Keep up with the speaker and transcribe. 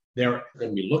They're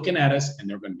going to be looking at us and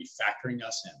they're going to be factoring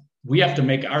us in. We have to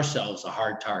make ourselves a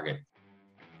hard target.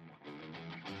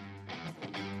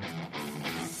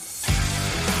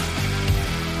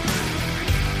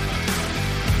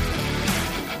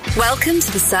 Welcome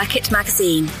to the Circuit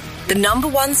Magazine, the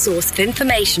 #1 source of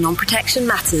information on protection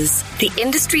matters, the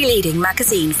industry-leading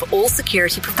magazine for all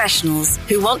security professionals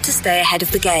who want to stay ahead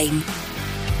of the game.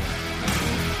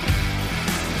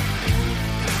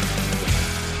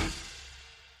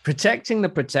 Protecting the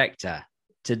Protector.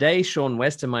 Today, Sean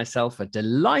West and myself are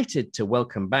delighted to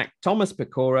welcome back Thomas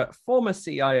Pecora, former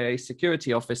CIA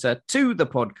security officer, to the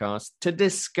podcast to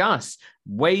discuss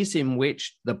ways in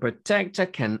which the Protector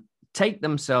can take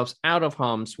themselves out of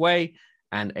harm's way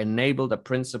and enable the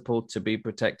principal to be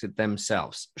protected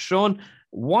themselves. Sean,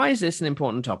 why is this an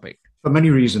important topic? For many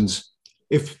reasons.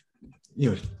 If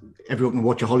everyone can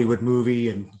watch a Hollywood movie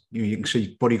and you can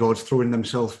see bodyguards throwing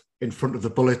themselves in front of the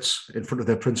bullets, in front of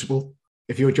their principal.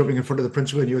 If you're jumping in front of the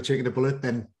principal and you're taking the bullet,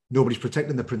 then nobody's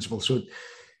protecting the principal. So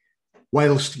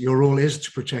whilst your role is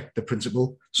to protect the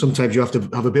principal, sometimes you have to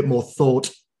have a bit more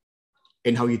thought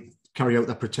in how you carry out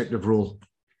that protective role.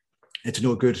 It's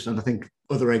no good. And I think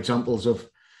other examples of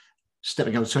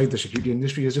stepping outside the security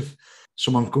industry is if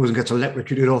someone goes and gets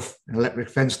electrocuted off an electric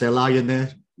fence, they're lying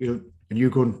there, and you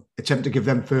go and attempt to give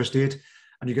them first aid,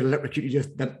 and you get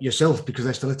electrocuted yourself because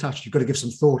they're still attached. You've got to give some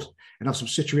thought and have some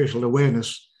situational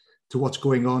awareness to what's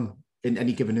going on in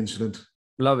any given incident.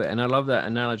 Love it. And I love that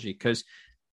analogy because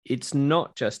it's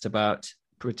not just about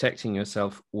protecting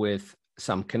yourself with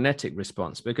some kinetic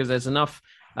response, because there's enough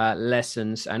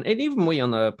lessons. And even we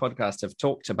on the podcast have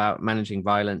talked about managing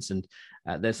violence, and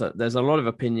there's a lot of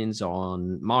opinions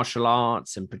on martial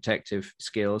arts and protective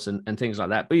skills and things like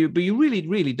that. But you really,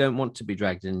 really don't want to be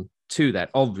dragged into that,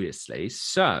 obviously.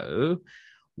 So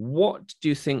what do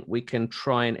you think we can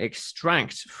try and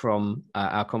extract from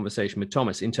our conversation with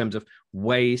Thomas in terms of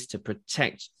ways to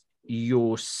protect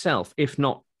yourself, if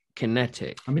not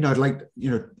kinetic? I mean, I'd like,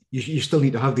 you still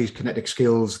need to have these kinetic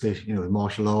skills, the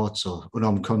martial arts or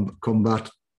unarmed combat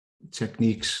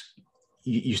techniques.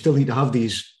 You still need to have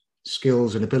these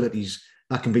skills and abilities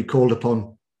that can be called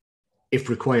upon if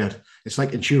required. It's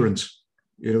like insurance.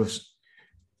 If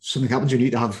something happens, you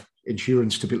need to have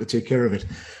insurance to be able to take care of it.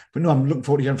 But no, I'm looking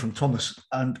forward to hearing from Thomas,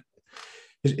 and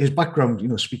his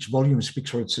background, speaks volumes, speaks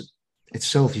for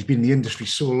itself. He's been in the industry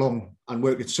so long and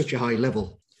worked at such a high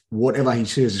level. Whatever he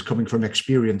says is coming from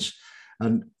experience.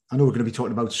 And I know we're going to be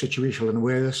talking about situational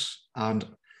awareness and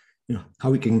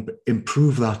how we can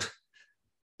improve that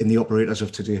in the operators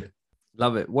of today.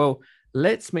 Love it. Well,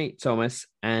 let's meet Thomas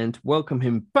and welcome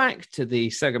him back to the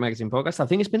Circuit Magazine podcast. I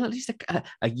think it's been at least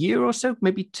a year or so,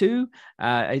 maybe two.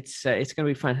 It's going to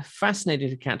be fascinating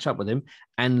to catch up with him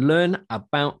and learn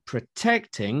about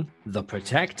protecting the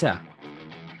Protector.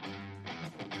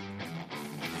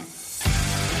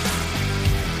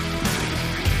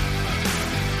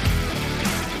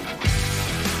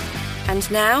 And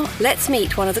now, let's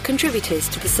meet one of the contributors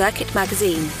to the Circuit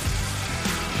Magazine.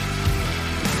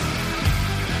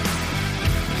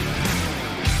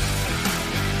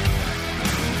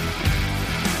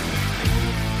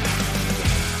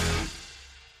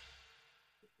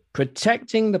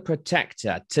 Protecting the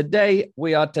Protector. Today,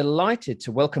 we are delighted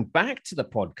to welcome back to the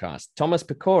podcast Thomas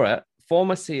Pecora,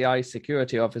 former CI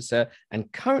security officer and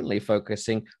currently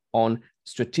focusing on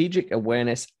strategic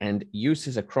awareness and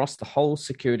uses across the whole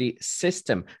security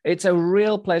system. It's a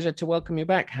real pleasure to welcome you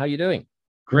back. How are you doing?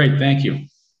 Great, thank you.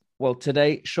 Well,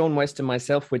 today, Sean West and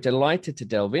myself, we're delighted to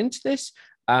delve into this.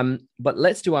 But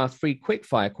let's do our 3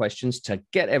 quick-fire questions to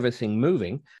get everything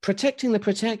moving. Protecting the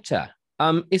Protector.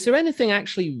 Is there anything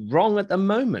actually wrong at the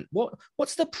moment?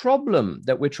 What's the problem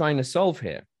that we're trying to solve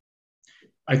here?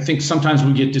 I think sometimes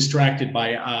we get distracted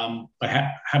by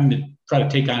having to try to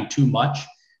take on too much.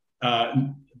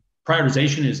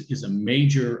 Prioritization is a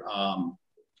major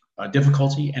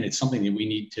difficulty, and it's something that we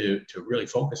need to really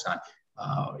focus on.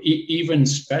 Even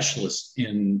specialists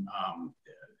in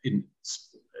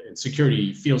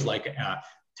security fields like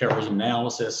terrorism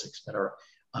analysis, et cetera,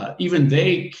 even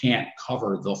they can't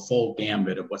cover the full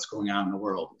gambit of what's going on in the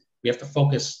world. We have to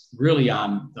focus really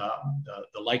on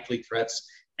the likely threats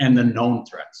and the known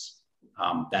threats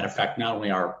that affect not only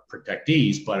our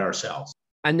protectees, but ourselves.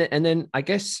 And then I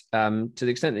guess to the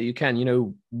extent that you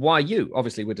can, why you?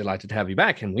 Obviously, we're delighted to have you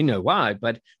back, and we know why.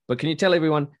 But can you tell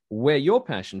everyone where your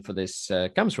passion for this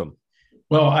comes from?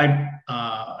 Well,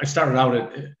 I started out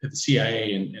at the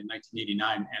CIA in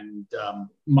 1989, and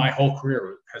my whole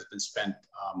career has been spent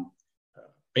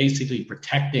basically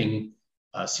protecting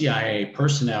CIA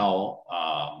personnel,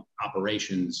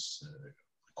 operations,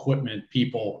 equipment,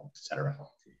 people, et cetera.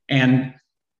 And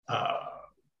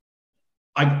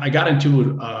I got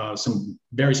into some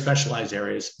very specialized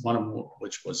areas, one of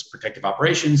which was protective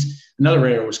operations. Another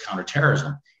area was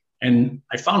counterterrorism. And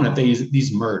I found that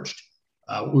these merged.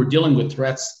 We're dealing with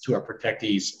threats to our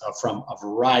protectees from a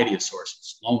variety of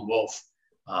sources: lone wolf,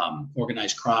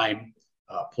 organized crime,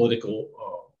 political,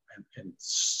 and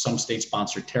some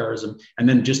state-sponsored terrorism, and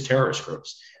then just terrorist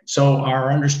groups. So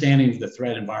our understanding of the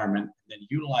threat environment and then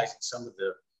utilizing some of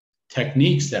the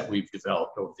techniques that we've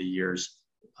developed over the years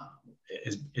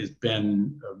has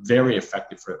been very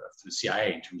effective for the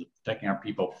CIA in terms of protecting our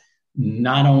people,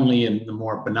 not only in the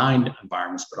more benign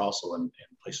environments, but also in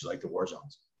places like the war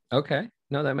zones. Okay,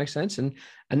 no, that makes sense. And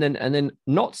then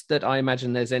not that I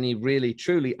imagine there's any really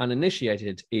truly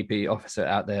uninitiated EP officer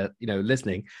out there,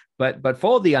 listening, but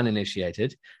for the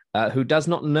uninitiated who does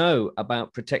not know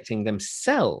about protecting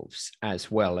themselves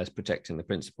as well as protecting the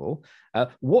principal,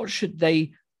 what should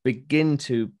they begin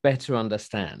to better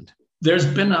understand? There's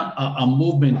been a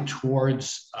movement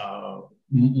towards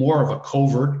more of a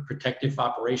covert protective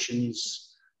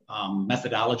operations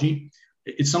methodology.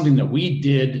 It's something that we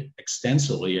did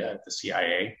extensively at the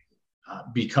CIA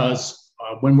because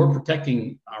when we're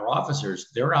protecting our officers,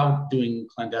 they're out doing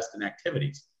clandestine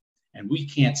activities and we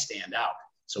can't stand out.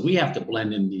 So we have to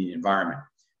blend in the environment.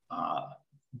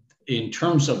 In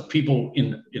terms of people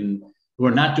who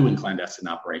are not doing clandestine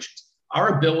operations,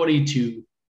 our ability to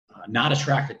not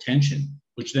attract attention,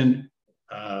 which then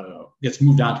gets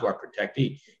moved on to our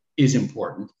protectee, is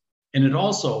important. And it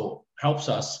also helps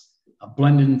us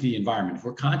blend into the environment. If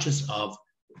we're conscious of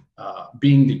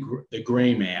being the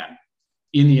gray man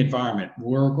in the environment,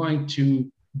 we're going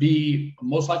to be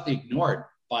most likely ignored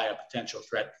by a potential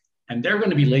threat. And they're going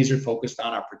to be laser focused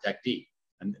on our protectee.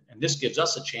 And this gives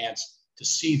us a chance to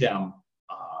see them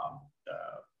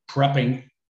prepping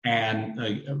and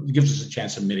gives us a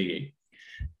chance to mitigate.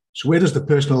 So where does the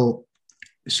personal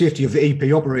safety of the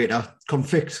EP operator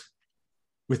conflict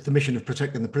with the mission of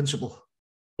protecting the principal?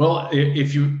 Well,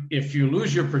 if you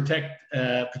lose your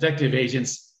protective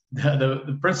agents,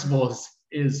 the principal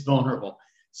is vulnerable.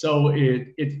 So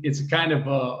it's a kind of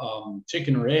a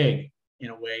chicken or egg in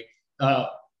a way.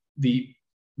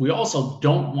 We also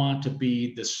don't want to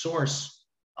be the source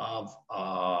of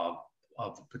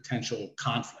potential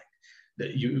conflict.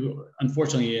 That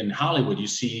unfortunately in Hollywood you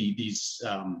see these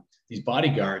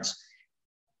bodyguards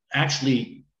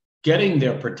actually getting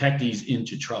their protectees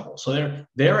into trouble. So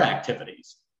their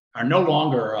activities are no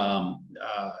longer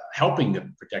helping the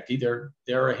protectee;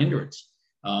 they're a hindrance.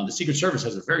 The Secret Service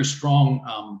has a very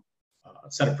strong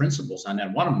set of principles on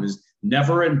that. One of them is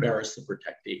never embarrass the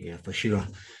protectee. Yeah, for sure.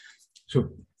 So,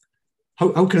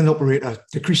 how can an operator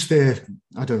decrease their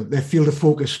field of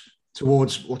focus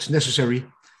towards what's necessary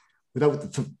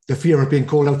without the fear of being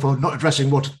called out for not addressing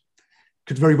what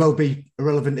could very well be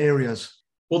irrelevant areas?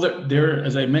 Well, there,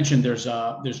 as I mentioned, there's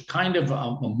kind of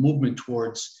a movement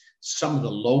towards some of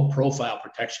the low-profile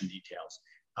protection details.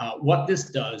 What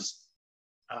this does,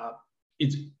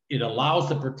 it allows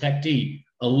the protectee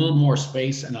a little more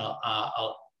space and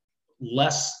a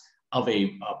less of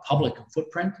a public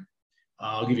footprint.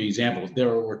 I'll give you an example.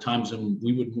 There were times when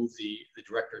we would move the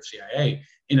director of CIA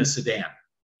in a sedan,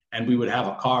 and we would have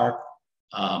a car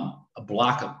a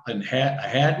block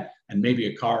ahead and maybe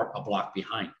a car a block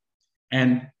behind.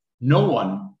 And no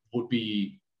one would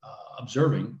be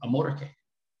observing a motorcade.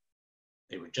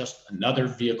 They were just another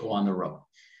vehicle on the road.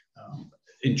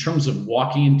 In terms of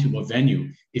walking into a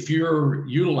venue, if you're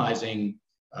utilizing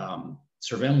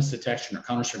surveillance detection or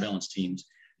counter-surveillance teams,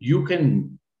 you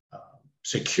can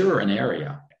secure an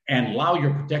area and allow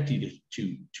your protectee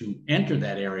to enter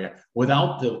that area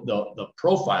without the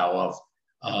profile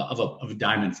of a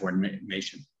diamond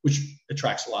formation, which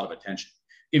attracts a lot of attention.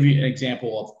 Give you an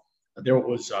example of there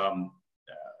was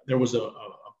a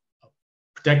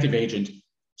protective agent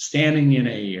standing in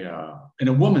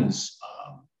a woman's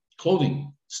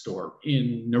clothing store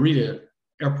in Narita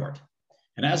Airport,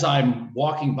 and as I'm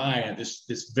walking by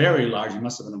this very large, he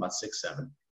must have been about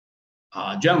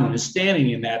 6'7", gentleman is standing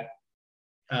in that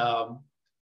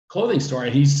clothing store,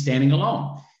 and he's standing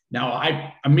alone. Now,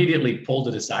 I immediately pulled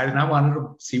it aside, and I wanted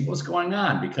to see what's going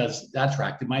on because that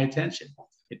attracted my attention.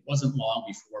 It wasn't long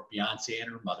before Beyonce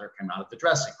and her mother came out of the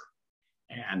dressing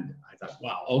room, and I thought,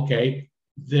 wow, okay.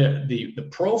 The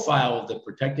profile of the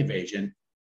protective agent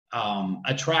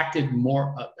attracted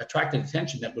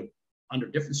attention that would, under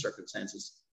different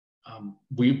circumstances,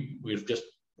 we've just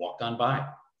walked on by.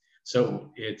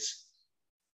 So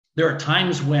there are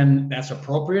times when that's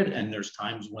appropriate, and there's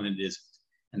times when it isn't,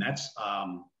 and that's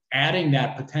adding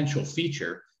that potential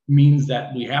feature means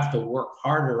that we have to work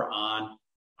harder on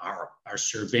our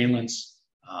surveillance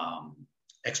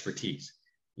expertise,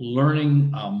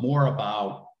 learning more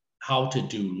about how to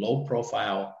do low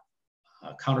profile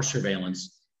counter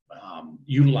surveillance,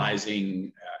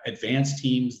 utilizing advanced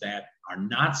teams that are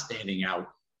not standing out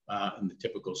in the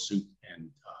typical suit and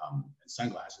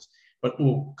sunglasses, but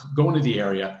will go into the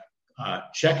area,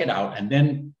 check it out, and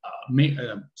then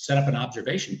set up an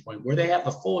observation point where they have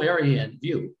the full area in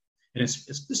view. And this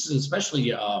is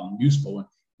especially useful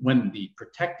when the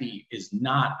protectee is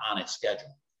not on a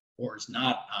schedule or is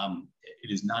not it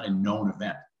is not a known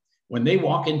event. When they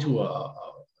walk into a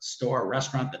store, a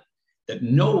restaurant that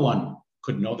no one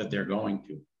could know that they're going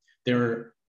to,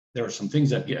 there are some things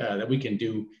that we can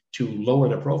do to lower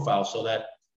the profile so that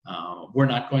we're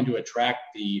not going to attract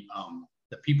the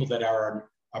people that are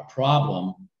a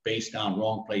problem based on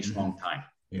wrong place, wrong time.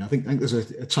 Yeah, I think there's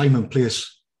a time and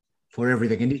place for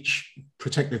everything, and each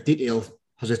protective detail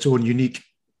has its own unique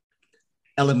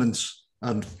elements.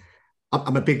 And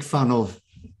I'm a big fan of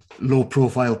low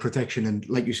profile protection, and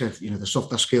like you said, the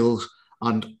softer skills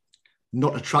and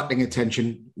not attracting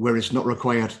attention where it's not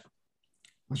required.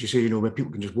 As you say, where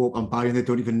people can just walk on by and they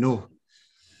don't even know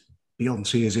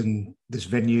Beyonce is in this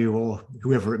venue or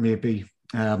whoever it may be.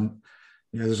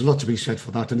 There's a lot to be said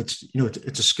for that, and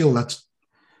it's a skill that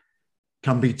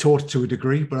can be taught to a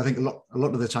degree, but I think a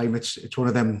lot of the time it's one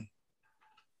of them.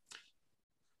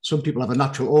 Some people have a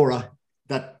natural aura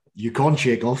that you can't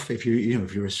shake off. If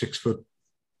you're a 6'8",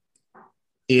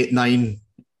 9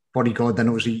 bodyguard, then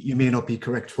obviously you may not be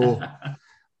correct for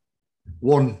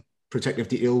one protective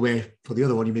detail, where for the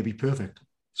other one you may be perfect.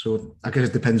 So I guess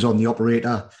it depends on the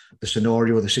operator, the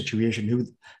scenario, the situation, who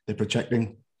they're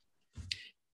protecting,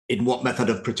 in what method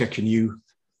of protection you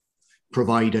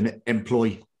provide and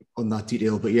employ on that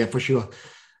detail. But yeah, for sure,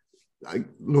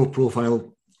 low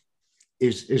profile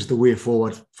is the way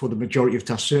forward for the majority of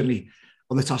tasks. Certainly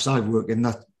on the tasks I've worked in,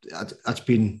 that's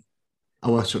been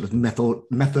our sort of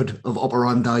method of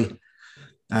operandi.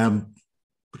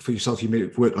 But for yourself, you may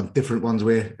have worked on different ones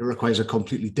where it requires a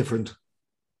completely different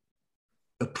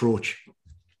approach,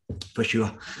 for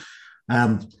sure.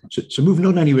 So moving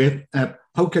on anyway,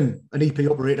 how can an EP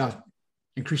operator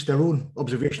increase their own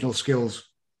observational skills?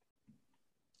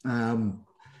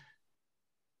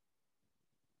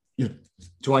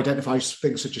 To identify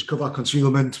things such as cover,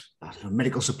 concealment,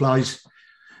 medical supplies.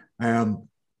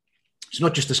 It's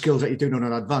not just the skills that you're doing on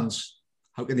an advance.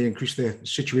 How can they increase their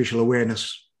situational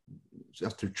awareness?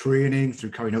 Through training,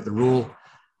 through carrying out the role.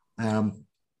 How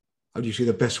do you see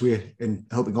the best way in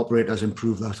helping operators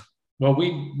improve that? Well,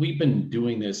 we've been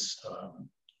doing this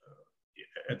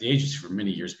at the agency for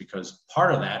many years, because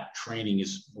part of that training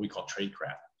is what we call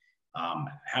tradecraft.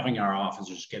 Having our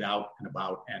officers get out and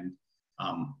about and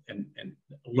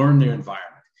learn their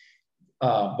environment.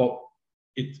 But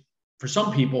for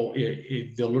some people,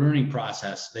 the learning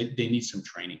process, they need some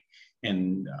training.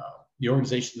 And the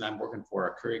organization that I'm working for,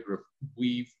 our Courier Group,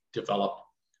 we've developed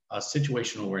a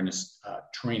situational awareness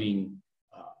training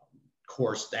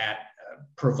course that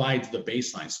provides the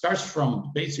baseline. Starts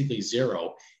from basically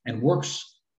zero and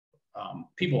works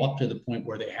people up to the point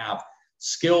where they have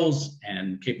skills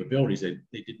and capabilities that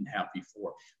they didn't have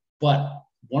before. But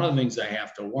one of the things I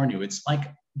have to warn you, it's like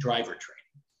driver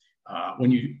training.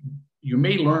 When you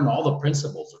may learn all the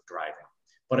principles of driving,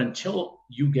 but until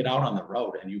you get out on the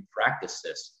road and you practice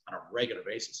this on a regular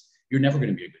basis, you're never going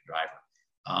to be a good driver.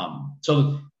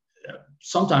 So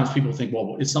sometimes people think,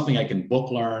 well, it's something I can book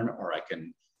learn, or I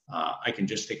can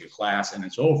just take a class and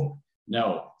it's over.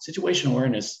 No, situational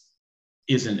awareness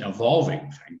is an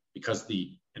evolving thing because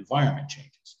the environment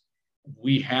changes.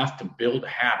 We have to build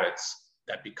habits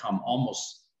that become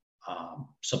almost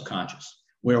subconscious,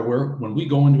 where when we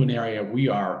go into an area, we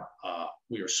are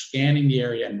scanning the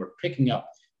area and we're picking up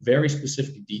very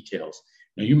specific details.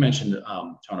 Now, you mentioned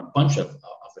on a bunch of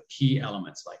the key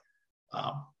elements like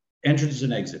entrances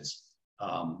and exits,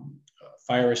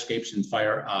 fire escapes and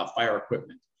fire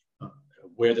equipment,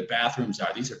 where the bathrooms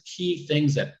are. These are key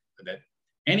things that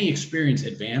any experienced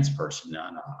advanced person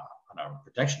on a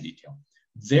protection detail,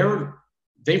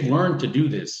 they've learned to do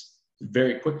this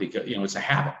very quickly. It's a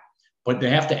habit, but they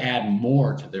have to add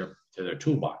more to their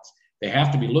toolbox. They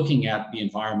have to be looking at the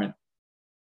environment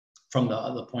from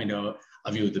the point of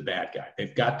view of the bad guy.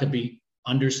 They've got to be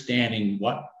understanding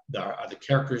what are the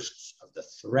characters of the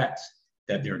threats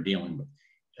that they're dealing with.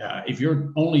 If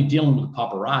you're only dealing with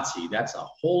paparazzi, that's a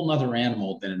whole nother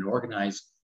animal than an organized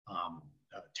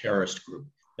terrorist group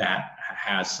that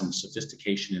has some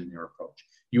sophistication in their approach.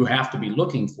 You have to be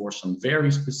looking for some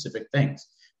very specific things.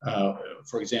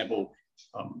 For example,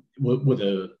 with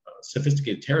a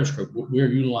sophisticated terrorist group,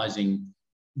 we're utilizing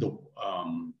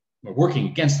we're working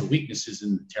against the weaknesses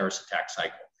in the terrorist attack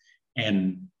cycle.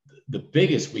 And the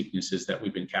biggest weaknesses that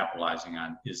we've been capitalizing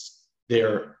on is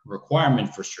their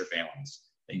requirement for surveillance.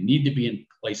 They need to be in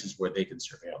places where they can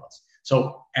surveil us.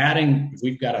 So if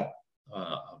we've got a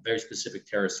very specific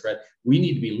terrorist threat, we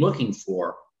need to be looking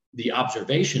for the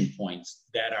observation points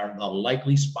that are the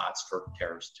likely spots for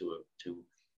terrorists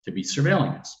to be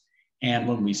surveilling us. And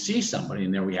when we see somebody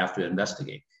in there, we have to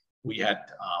investigate. We had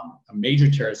a major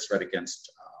terrorist threat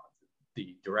against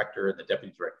the director and the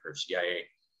deputy director of CIA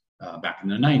back in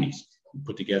the 90s. We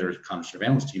put together a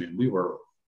counter-surveillance team, and we were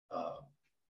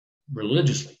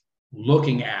religiously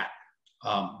looking at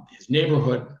his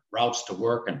neighborhood, routes to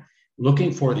work, and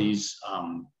looking for these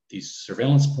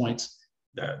surveillance points,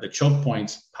 the choke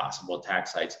points, possible attack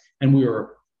sites. And we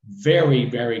were very,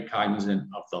 very cognizant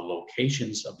of the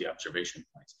locations of the observation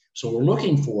points. So we're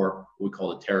looking for what we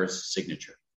call a terrorist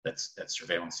signature. That's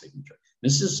surveillance signature.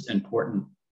 This is important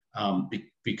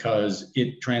because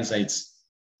it translates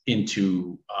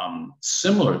into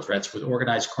similar threats with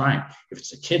organized crime. If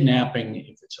it's a kidnapping,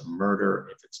 if it's a murder,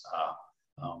 if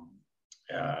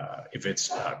it's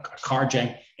a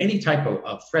carjacking, any type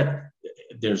of threat,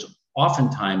 there's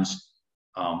oftentimes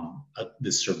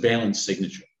this surveillance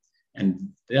signature. And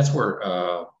that's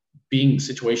where being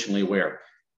situationally aware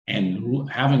and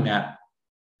having that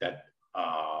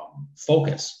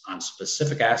focus on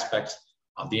specific aspects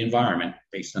of the environment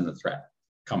based on the threat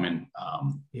come in.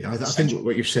 I think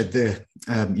what you've said there,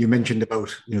 you mentioned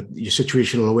about your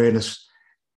situational awareness.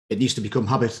 It needs to become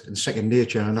habit and second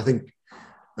nature, and I think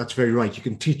that's very right. You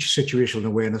can teach situational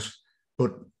awareness,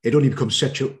 but it only becomes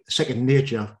second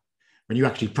nature when you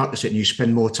actually practice it and you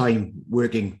spend more time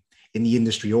working in the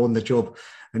industry or on the job.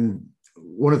 And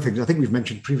one of the things I think we've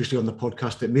mentioned previously on the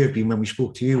podcast, it may have been when we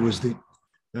spoke to you, was the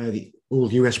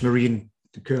old US Marine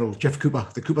Colonel Jeff Cooper,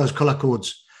 the Cooper's color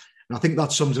codes. And I think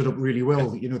that sums it up really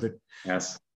well.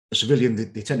 Yes. A civilian,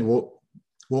 they tend to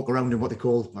walk around in what they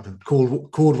call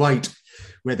code white,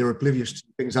 where they're oblivious to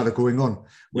things that are going on.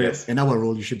 Where in our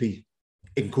role, you should be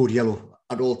in code yellow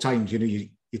at all times. You're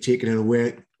taking it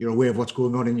aware, you're aware of what's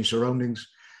going on in your surroundings.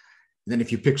 And then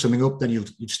if you pick something up, then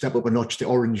you'd step up a notch to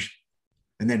orange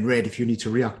and then red if you need to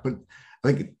react. But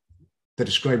I think they're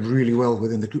described really well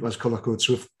within the Cooper's color code.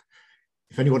 So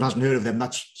if anyone hasn't heard of them,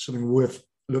 that's something worth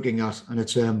looking at. And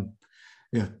it's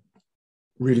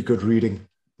really good reading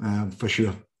for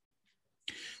sure.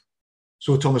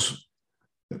 So Thomas,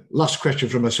 last question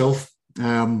from myself.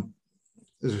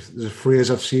 There's a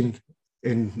phrase I've seen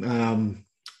in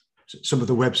some of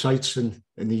the websites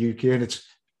in the UK, and it's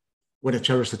when a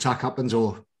terrorist attack happens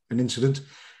or an incident,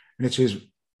 and it says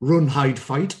run, hide,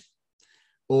 fight,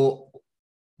 or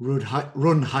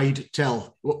run, hide,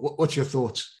 tell. What's your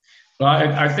thoughts? Well,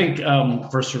 I think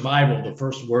for survival, the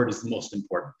first word is the most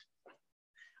important.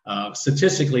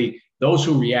 Statistically, those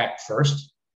who react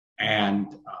first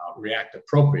and react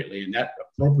appropriately, and that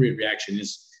appropriate reaction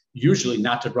is usually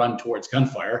not to run towards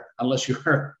gunfire unless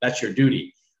that's your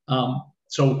duty.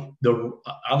 So the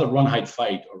other run, hide,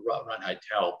 fight, or run, hide,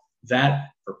 tell, that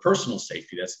for personal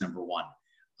safety, that's number one.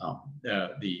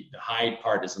 The hide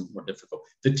part is more difficult.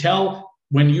 The tell,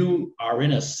 when you are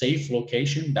in a safe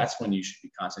location, that's when you should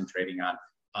be concentrating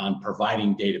on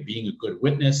providing data, being a good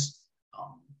witness,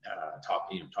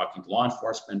 talking to law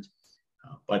enforcement.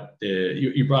 But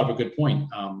you brought up a good point.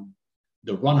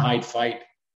 The run, hide, fight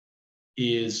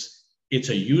it's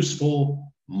a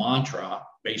useful mantra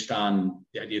based on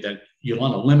the idea that you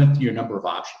want to limit your number of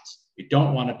options. You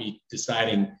don't want to be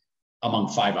deciding among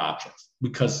 5 options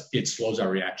because it slows our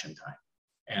reaction time.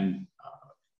 And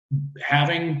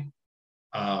having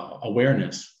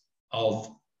awareness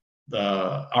of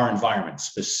our environment,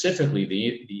 specifically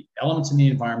the elements in the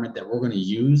environment that we're going to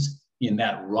use in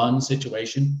that run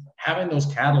situation, having those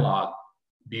cataloged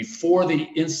before the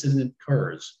incident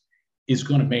occurs is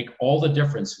going to make all the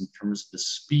difference in terms of the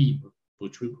speed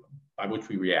by which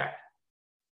we react.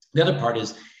 The other part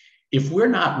is, if we're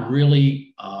not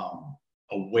really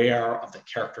aware of the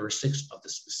characteristics of the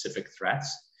specific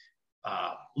threats,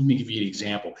 let me give you an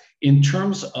example. In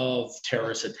terms of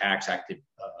terrorist attacks, active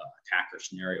attacker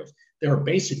scenarios, there are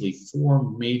basically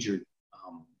 4 major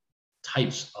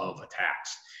types of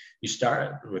attacks. You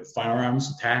start with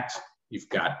firearms attacks. You've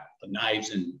got the knives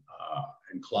and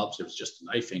clubs. There was just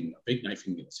a big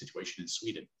knifing situation in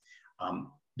Sweden.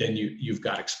 Then you've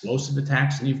got explosive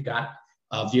attacks, and you've got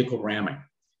vehicle ramming.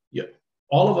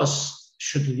 All of us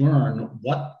should learn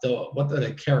what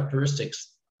the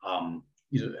characteristics,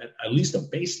 at least a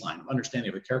baseline of understanding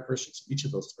of the characteristics of each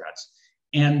of those threats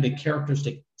and the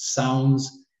characteristic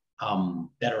sounds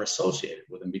that are associated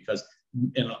with them, because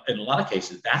in a lot of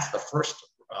cases, that's the first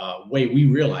way we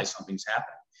realize something's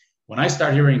happening. When I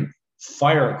start hearing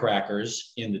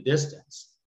firecrackers in the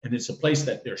distance, and it's a place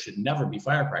that there should never be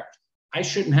firecrackers, I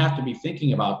shouldn't have to be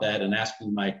thinking about that and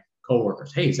asking my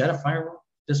coworkers, hey, is that a firework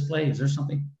display? Is there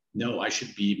something? No, I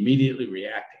should be immediately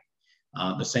reacting.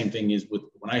 The same thing is with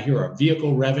when I hear a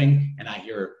vehicle revving and I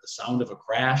hear the sound of a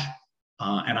crash,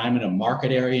 and I'm in a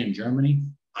market area in Germany,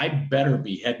 I better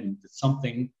be heading to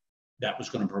something that was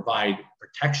going to provide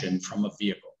protection from a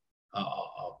vehicle,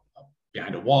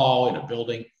 behind a wall, in a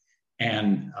building.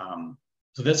 And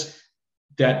so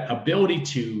that ability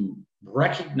to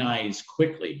recognize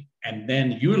quickly and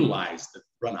then utilize the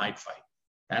run, hide, fight.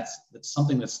 That's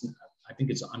something that's, I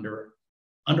think, is under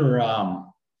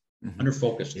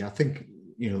focused. Yeah, I think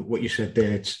what you said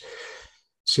there. It's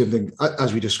same thing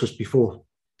as we discussed before.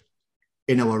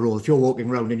 In our role, if you're walking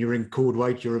around and you're in code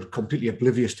white, you're completely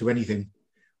oblivious to anything.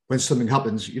 When something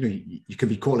happens, you can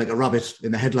be caught like a rabbit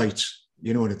in the headlights.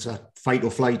 And it's a fight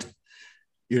or flight.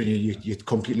 You're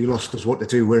completely lost as what to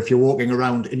do. Where if you're walking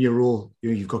around in your role,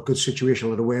 you've got good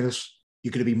situational awareness.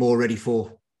 You're going to be more ready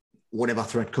for whatever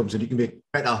threat comes, and you can make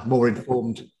better, more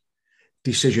informed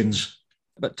decisions.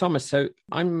 But Thomas, so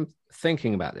I'm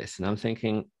thinking about this, and I'm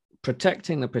thinking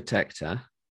protecting the protector.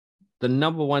 The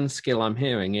number one skill I'm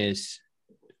hearing is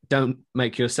don't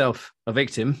make yourself a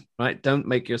victim, right? Don't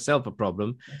make yourself a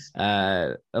problem.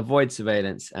 Yes. Avoid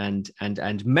surveillance, and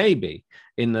maybe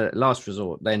in the last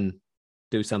resort, then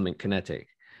do something kinetic.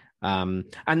 And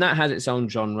that has its own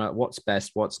genre, what's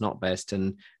best, what's not best.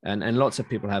 And lots of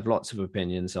people have lots of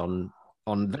opinions on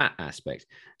that aspect.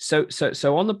 So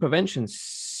on the prevention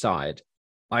side,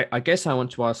 I guess I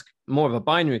want to ask more of a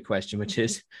binary question, which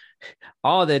is,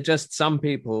 are there just some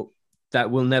people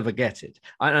that will never get it?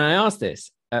 And I ask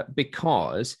this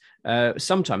because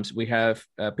sometimes we have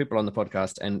people on the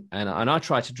podcast, and I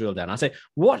try to drill down. I say,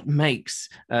 what makes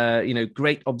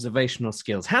great observational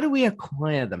skills? How do we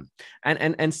acquire them?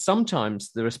 And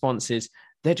sometimes the response is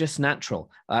they're just natural.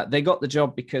 They got the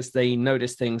job because they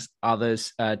noticed things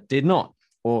others did not,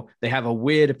 or they have a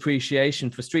weird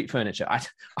appreciation for street furniture.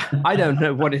 I don't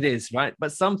know what it is, right?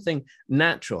 But something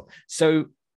natural. So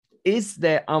is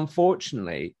there,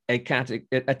 unfortunately, a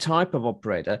type of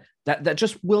operator that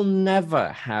just will never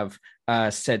have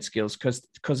said skills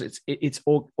because it's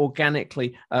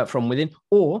organically from within,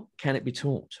 or can it be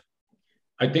taught?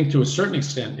 I think to a certain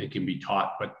extent it can be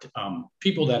taught, but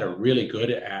people that are really good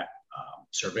at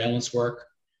surveillance work,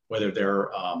 whether they're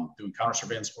doing counter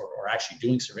surveillance or actually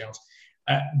doing surveillance,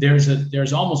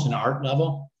 there's almost an art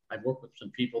level. I've worked with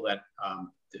some people that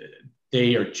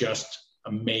they are just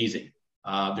amazing.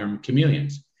 They're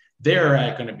chameleons.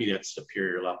 They're going to be that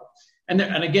superior level. And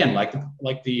again, like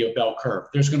the bell curve,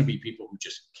 there's going to be people who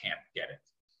just can't get it.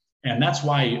 And that's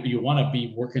why you want to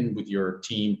be working with your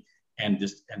team and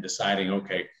deciding,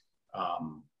 okay,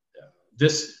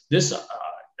 this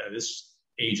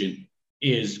agent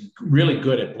is really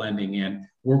good at blending in.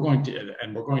 We're going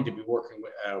to be working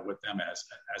with them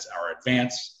as our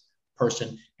advanced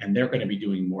person, and they're going to be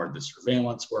doing more of the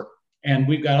surveillance work. And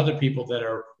we've got other people that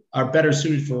are better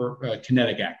suited for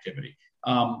kinetic activity.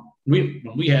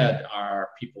 When we had our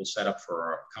people set up for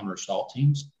our counter assault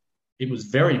teams, it was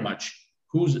very much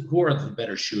who are the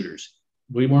better shooters.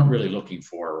 We weren't really looking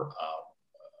for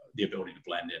the ability to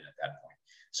blend in at that point.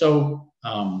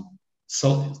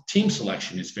 So team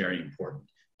selection is very important.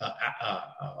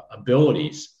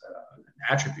 Abilities,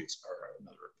 attributes are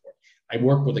another important. I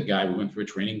worked with a guy. We went through a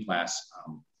training class.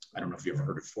 I don't know if you ever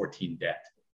heard of 14 Det.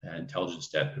 Intelligence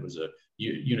Det. It was a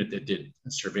unit that did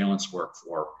surveillance work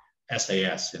for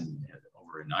SAS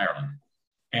over in Ireland.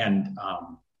 And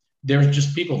there's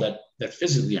just people that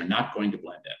physically are not going to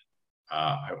blend in.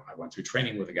 I went through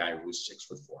training with a guy who was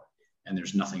 6'4", and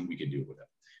there's nothing we could do with him.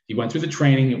 He went through the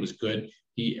training. It was good.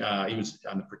 He was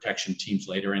on the protection teams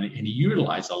later, and he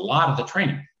utilized a lot of the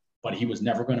training, but he was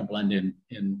never going to blend in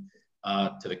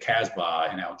to the Casbah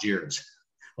in Algiers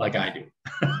like I do.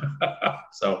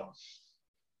 So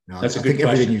that's a good question. I think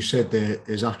everything you said there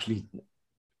is actually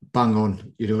bang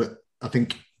on. I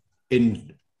think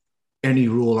in any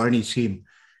role or any team,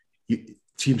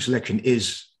 team selection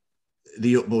is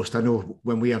the utmost. I know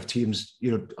when we have teams,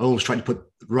 I always try to put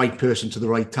the right person to the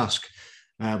right task.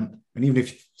 And even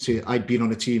if, say, I'd been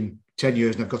on a team 10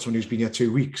 years and I've got someone who's been here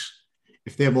 2 weeks,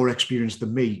 if they're more experienced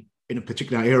than me in a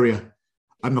particular area,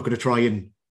 I'm not going to try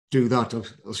and do that.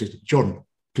 I'll say, John,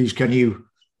 please, can you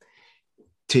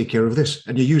take care of this?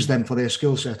 And you use them for their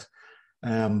skill set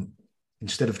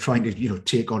instead of trying to,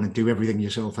 take on and do everything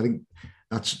yourself. I think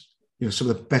that's, some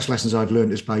of the best lessons I've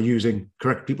learned is by using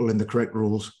correct people in the correct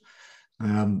roles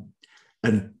and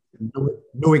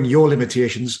knowing your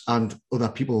limitations and other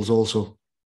people's also.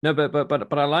 No,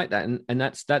 but I like that, and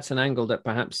that's an angle that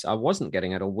perhaps I wasn't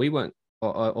getting at, or we weren't,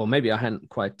 or maybe I hadn't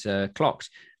quite clocked.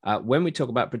 When we talk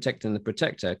about protecting the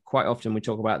protector, quite often we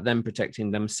talk about them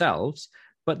protecting themselves,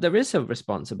 but there is a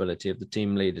responsibility of the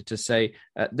team leader to say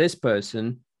this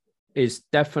person is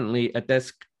definitely a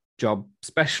desk job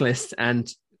specialist,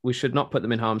 and we should not put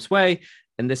them in harm's way,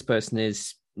 and this person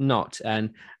is not.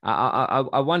 And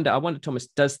I wonder, Thomas,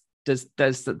 does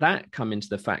that come into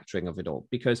the factoring of it all?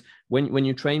 Because when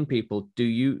you train people, do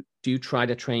you try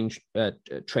to train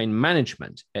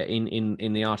management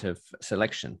in the art of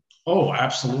selection? Oh,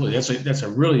 absolutely. That's a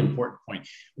really important point.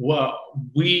 Well,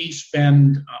 we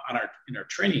spend in our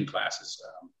training classes,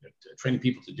 training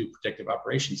people to do protective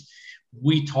operations.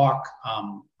 We talk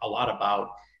a lot about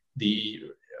the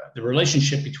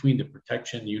relationship between the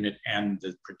protection unit and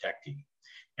the protectee.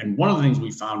 And one of the things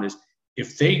we found is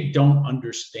if they don't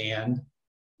understand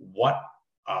what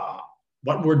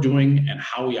we're doing and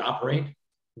how we operate,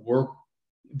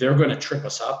 they're going to trip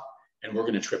us up, and we're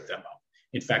going to trip them up.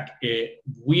 In fact,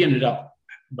 we ended up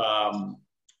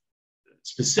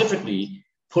specifically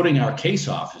putting our case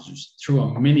officers through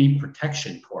a mini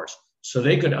protection course so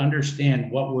they could understand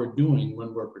what we're doing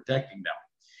when we're protecting them.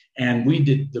 And we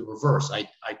did the reverse. I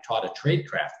taught a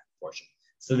tradecraft portion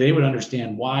so they would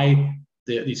understand why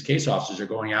these case officers are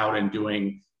going out and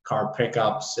doing car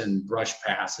pickups and brush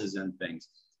passes and things.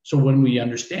 So when we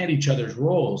understand each other's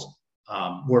roles,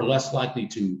 we're less likely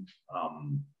to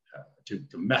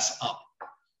mess up.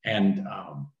 And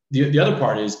the other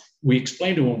part is we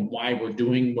explain to them why we're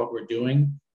doing what we're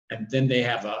doing, and then they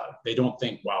don't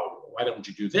think, wow, why don't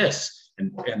you do this?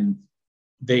 And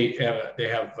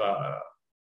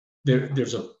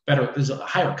there's a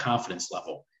higher confidence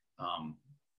level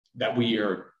that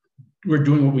we're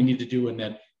doing what we need to do, and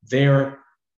that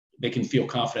they can feel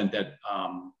confident that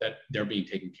they're being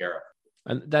taken care of.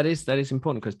 And that is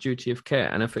important, because duty of care,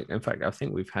 and I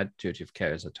think we've had duty of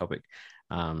care as a topic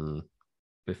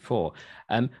before.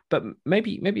 But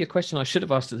maybe a question I should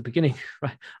have asked at the beginning,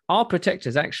 right? Are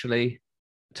protectors actually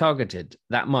targeted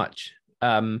that much?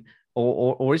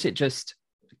 Or is it just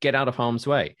get out of harm's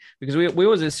way? Because we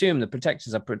always assume the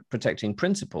protectors are protecting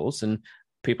principals, and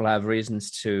people have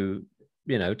reasons to,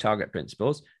 target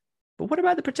principals. But what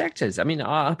about the protectors? I mean,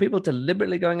 are people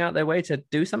deliberately going out their way to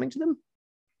do something to them?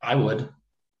 I would.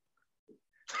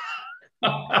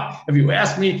 If you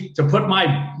asked me to put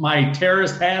my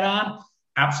terrorist hat on,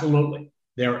 absolutely.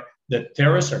 The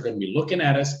terrorists are going to be looking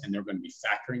at us, and they're going to be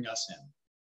factoring us in.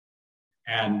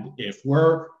 And if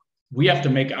we have to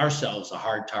make ourselves a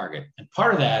hard target. And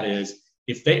part of that is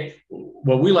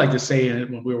what we like to say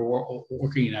when we were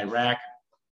working in Iraq,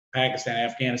 Pakistan,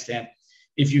 Afghanistan,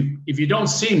 if you don't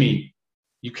see me,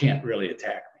 you can't really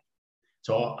attack me.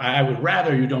 So I would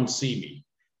rather you don't see me.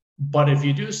 But if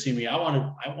you do see me, I want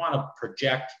to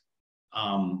project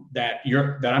that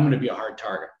I'm going to be a hard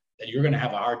target, that you're going to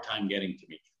have a hard time getting to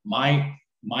me. My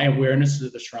awareness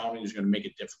of the surroundings is going to make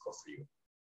it difficult for you.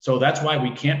 So that's why we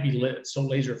can't be so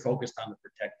laser focused on the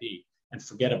protectee and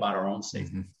forget about our own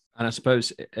safety. Mm-hmm. And I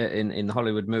suppose in the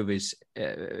Hollywood movies,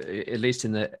 at least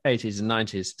in the 80s and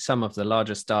 90s, some of the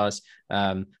larger stars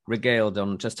regaled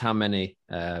on just how many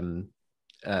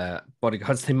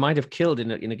bodyguards they might have killed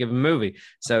in a given movie.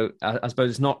 So I suppose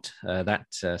it's not that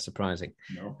surprising.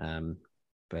 No.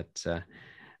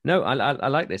 No, I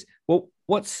like this. Well,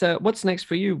 what's next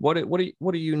for you? What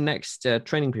are you next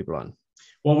training people on?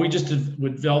 Well, we just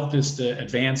developed this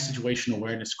advanced situational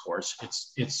awareness course.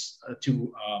 It's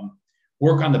to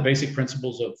work on the basic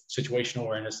principles of situational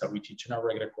awareness that we teach in our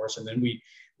regular course, and then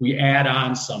we add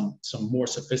on some more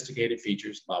sophisticated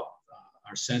features about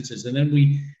our senses, and then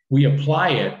we apply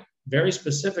it very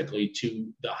specifically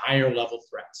to the higher level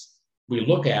threats. We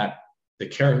look at the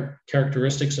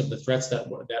characteristics of the threats that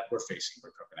we're facing. We're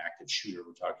talking active shooter,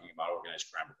 we're talking about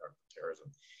organized crime, we're talking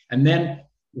terrorism, and then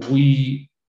we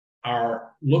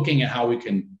are looking at how we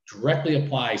can directly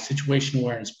apply situational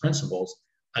awareness principles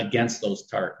against those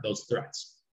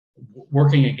threats,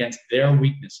 working against their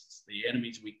weaknesses, the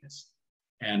enemy's weakness.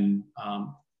 And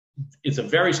it's a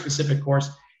very specific course,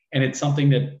 and it's something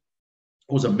that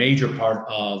was a major part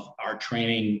of our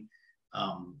training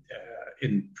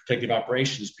in protective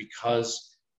operations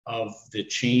because of the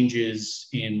changes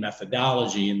in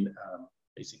methodology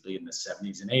basically in the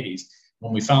 70s and 80s,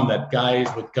 when we found that guys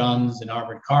with guns and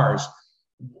armored cars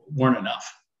weren't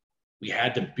enough. We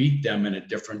had to beat them in a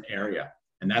different area.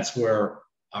 And that's where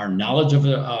our knowledge of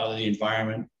the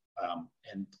environment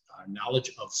and our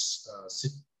knowledge of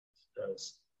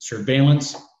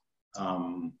surveillance,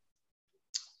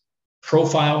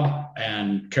 profile,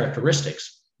 and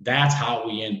characteristics, that's how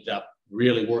we ended up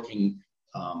really working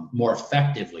more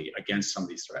effectively against some of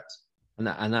these threats.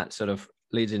 And that sort of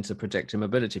leads into protecting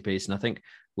mobility piece. And I think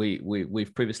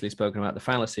we've previously spoken about the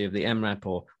fallacy of the MRAP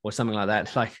or something like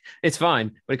that. Like, it's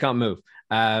fine, but it can't move.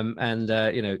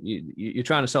 You're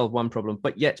trying to solve one problem,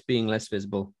 but yet being less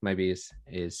visible maybe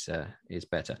is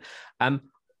better.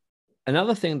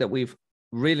 Another thing that we've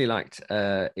really liked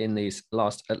in these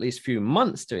last at least few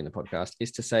months doing the podcast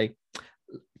is to say,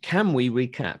 can we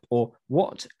recap, or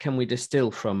what can we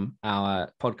distill from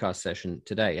our podcast session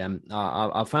today?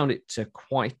 I found it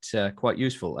quite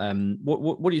useful.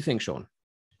 What do you think, Sean?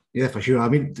 Yeah, for sure. I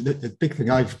mean, the big thing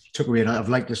I've took away, and I've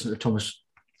liked listening to Thomas,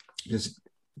 is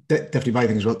definitely my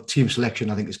thing as well. Team selection,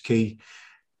 I think, is key.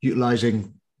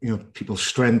 Utilising, people's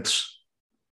strengths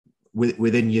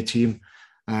within your team.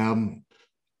 Going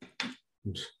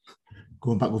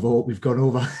back with what we've gone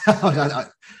over.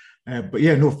 But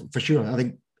yeah, no, for sure. I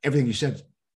think everything you said,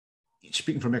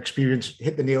 speaking from experience,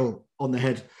 hit the nail on the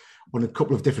head on a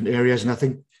couple of different areas. And I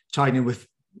think tying in with,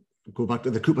 go back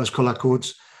to the Cooper's colour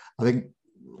codes, I think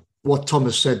what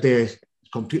Thomas said there is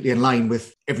completely in line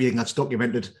with everything that's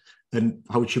documented and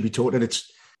how it should be taught. And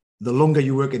it's the longer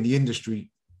you work in the industry,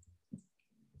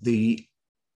 the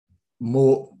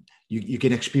more you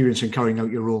gain experience in carrying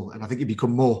out your role. And I think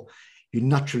you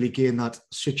naturally gain that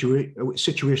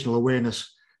situational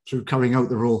awareness through carrying out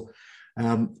the role.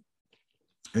 I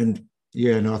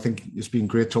think it's been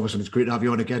great, Thomas, and it's great to have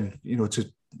you on again,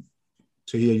 to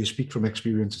hear you speak from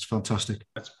experience. It's fantastic.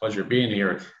 It's a pleasure being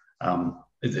here.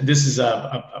 This is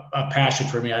a passion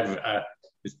for me.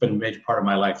 It's been a major part of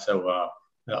my life. So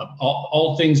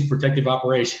all things protective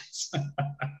operations.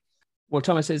 Well,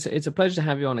 Thomas, it's a pleasure to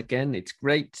have you on again. It's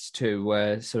great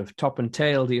to sort of top and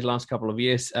tail these last couple of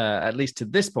years, at least to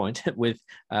this point, with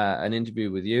an interview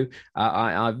with you.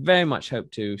 I very much hope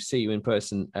to see you in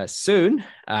person soon.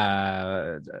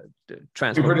 For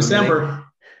December.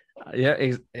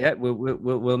 Yeah,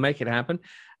 we'll make it happen.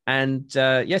 And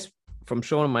yes, from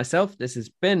Sean and myself, this has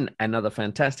been another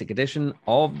fantastic edition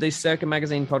of the Circuit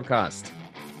Magazine podcast.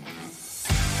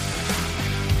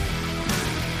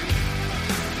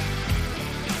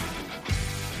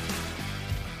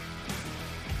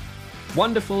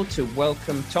 Wonderful to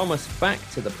welcome Thomas back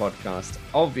to the podcast.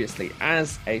 Obviously,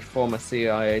 as a former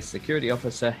CIA security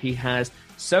officer, he has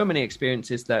so many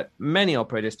experiences that many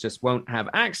operators just won't have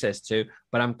access to,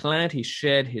 but I'm glad he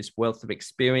shared his wealth of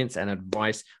experience and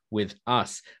advice with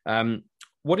us.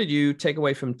 What did you take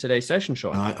away from today's session,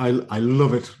 Sean? I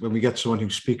love it when we get someone who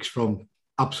speaks from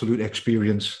absolute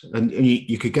experience, and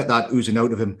you could get that oozing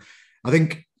out of him. I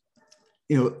think,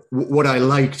 what I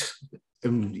liked,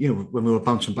 when we were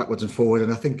bouncing backwards and forward,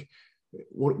 and I think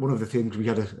one of the things we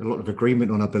had a lot of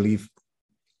agreement on, I believe,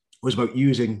 was about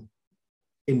using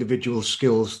individual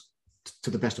skills to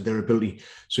the best of their ability.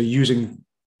 So using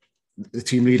the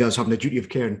team leaders having a duty of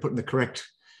care and putting the correct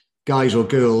guys or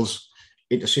girls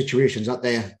into situations that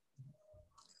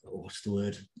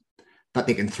that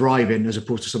they can thrive in, as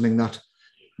opposed to something that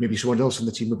maybe someone else in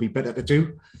the team would be better to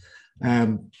do.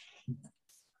 I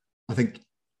think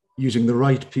using the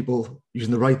right people,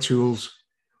 using the right tools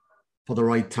for the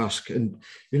right task. And,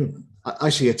 I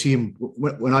see a team,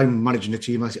 when I'm managing a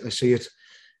team, I see it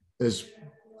as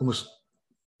almost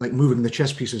like moving the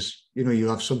chess pieces. You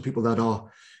have some people that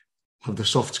have the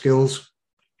soft skills,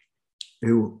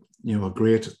 who, are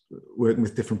great working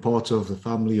with different parts of the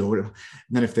family or whatever. And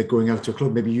then if they're going out to a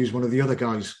club, maybe use one of the other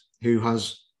guys who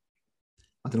has,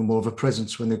 more of a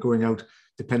presence when they're going out,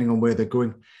 depending on where they're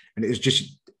going. And it's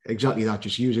just exactly that,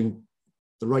 just using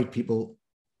the right people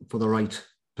for the right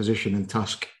position and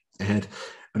task ahead.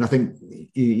 And I think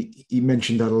he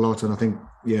mentioned that a lot. And I think,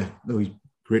 it's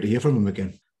great to hear from him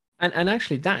again. And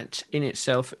actually, that in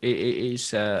itself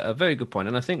is a very good point.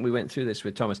 And I think we went through this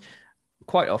with Thomas.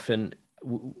 Quite often,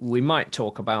 we might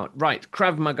talk about, right,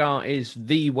 Krav Maga is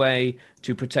the way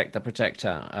to protect the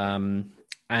protector.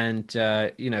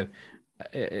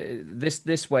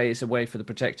 This way is a way for the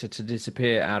protector to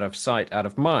disappear out of sight, out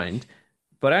of mind.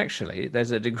 But actually, there's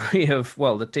a degree of,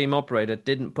 the team operator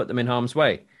didn't put them in harm's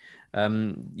way.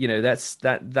 That's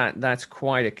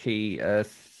quite a key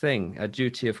thing, a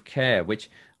duty of care,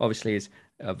 which obviously is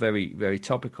very, very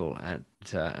topical at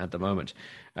the moment.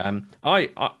 I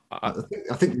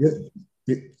think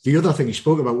the other thing he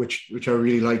spoke about, which I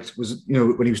really liked, was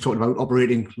when he was talking about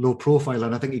operating low profile,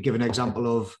 and I think he gave an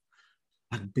example of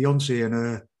Beyonce in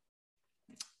a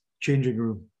changing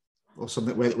room or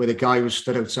something where the guy was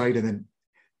stood outside, and then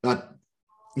that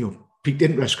piqued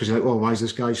interest because you're like, why is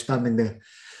this guy standing there?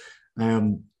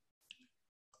 And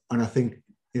I think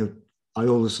I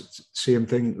always same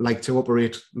thing, like to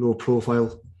operate low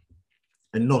profile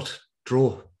and not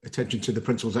draw attention to the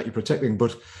principles that you're protecting.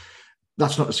 But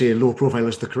that's not to say low profile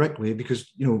is the correct way,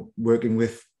 because, working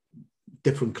with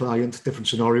different clients, different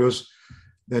scenarios,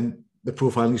 then the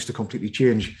profile needs to completely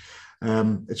change.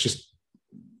 It's just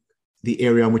the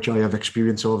area in which I have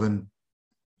experience of, and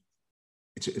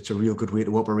it's a real good way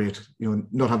to operate.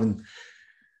 Not having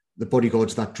the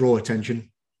bodyguards that draw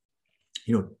attention,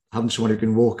 having someone who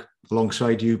can walk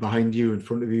alongside you, behind you, in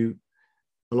front of you,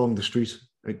 along the street,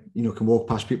 can walk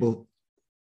past people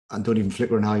and don't even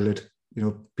flicker an eyelid.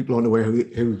 People aren't aware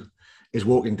who is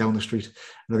walking down the street.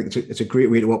 And I think it's a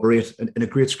great way to operate, and a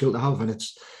great skill to have. And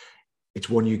it's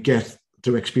one you get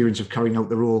through experience of carrying out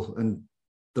the role. And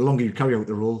the longer you carry out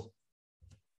the role,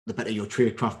 the better your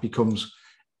tradecraft becomes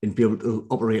in being able to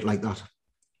operate like that.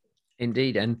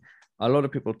 Indeed. And a lot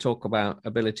of people talk about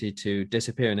ability to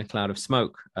disappear in a cloud of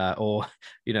smoke, or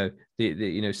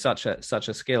such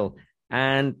a skill.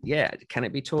 And yeah, can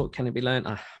it be taught? Can it be learned?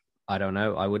 I don't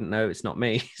know. I wouldn't know. It's not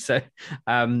me. So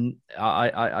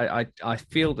I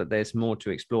feel that there's more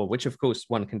to explore, which of course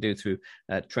one can do through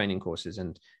training courses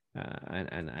and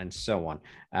so on.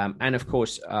 And of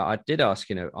course, I did ask,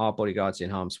 are bodyguards in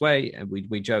harm's way? And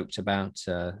we joked about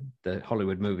the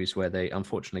Hollywood movies where they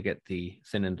unfortunately get the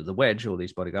thin end of the wedge, all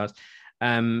these bodyguards.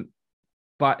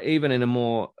 But even in a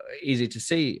more easy to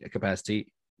see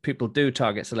capacity, people do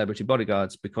target celebrity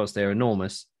bodyguards because they're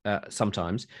enormous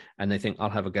sometimes, and they think I'll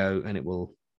have a go and it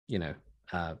will,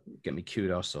 get me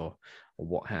kudos or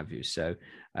what have you. So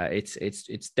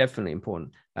it's definitely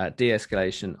important.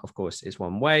 De-escalation, of course, is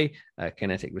one way.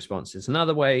 Kinetic response is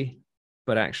another way,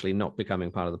 but actually not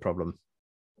becoming part of the problem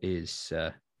is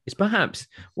perhaps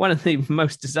one of the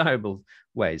most desirable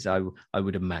ways, I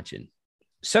would imagine.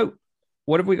 So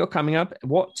what have we got coming up?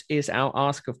 What is our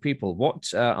ask of people?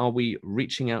 What are we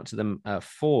reaching out to them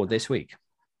for this week?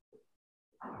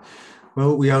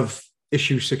 Well, we have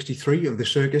issue 63 of the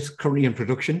circuit currently in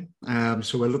production.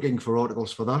 So we're looking for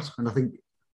articles for that. And I think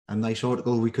a nice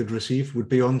article we could receive would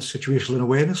be on situational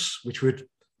awareness, which would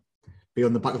be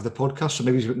on the back of the podcast. So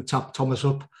maybe we can tap Thomas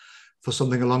up for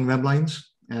something along them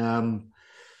lines.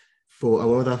 For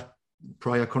our other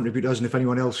prior contributors, and if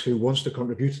anyone else who wants to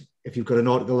contribute, if you've got an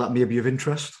article that may be of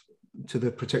interest to the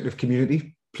protective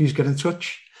community, please get in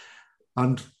touch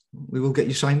and we will get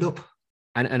you signed up.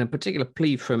 And a particular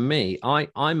plea from me,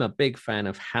 I'm a big fan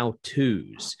of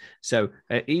how-tos. So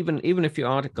even if your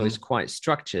article is quite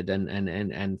structured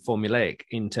and formulaic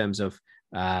in terms of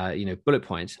bullet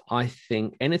points, I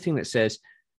think anything that says,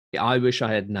 I wish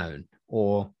I had known,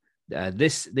 or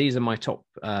these are my top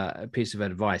piece of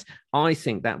advice, I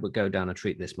think that would go down a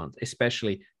treat this month,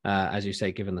 especially as you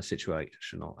say, given the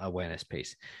situational awareness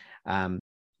piece. I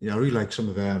really like some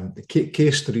of the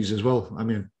case studies as well. I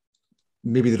mean,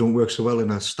 maybe they don't work so well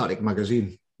in a static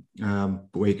magazine,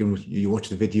 but where you watch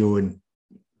the video and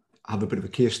have a bit of a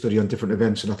case study on different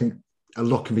events, and I think a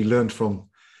lot can be learned from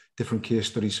different case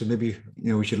studies. So maybe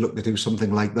we should look to do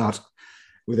something like that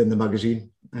within the magazine.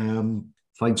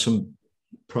 Find some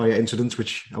prior incidents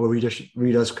which our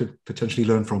readers could potentially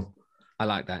learn from. I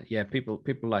like that. Yeah, people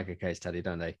like a case study,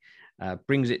 don't they?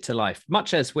 Brings it to life,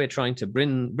 much as we're trying to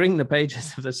bring the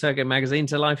pages of the Circuit magazine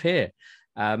to life here.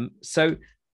 So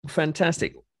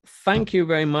fantastic. Thank you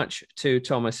very much to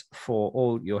Thomas for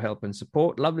all your help and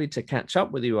support. Lovely to catch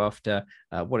up with you after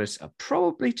what is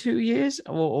probably 2 years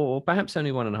or perhaps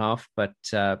only 1.5,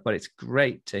 but it's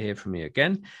great to hear from you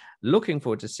again. Looking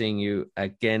forward to seeing you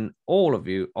again, all of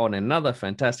you, on another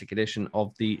fantastic edition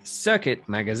of the Circuit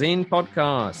Magazine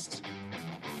podcast.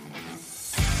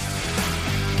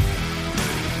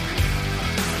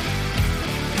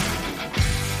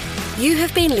 You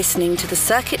have been listening to the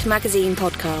Circuit Magazine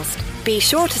podcast. Be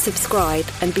sure to subscribe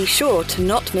and be sure to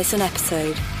not miss an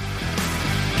episode.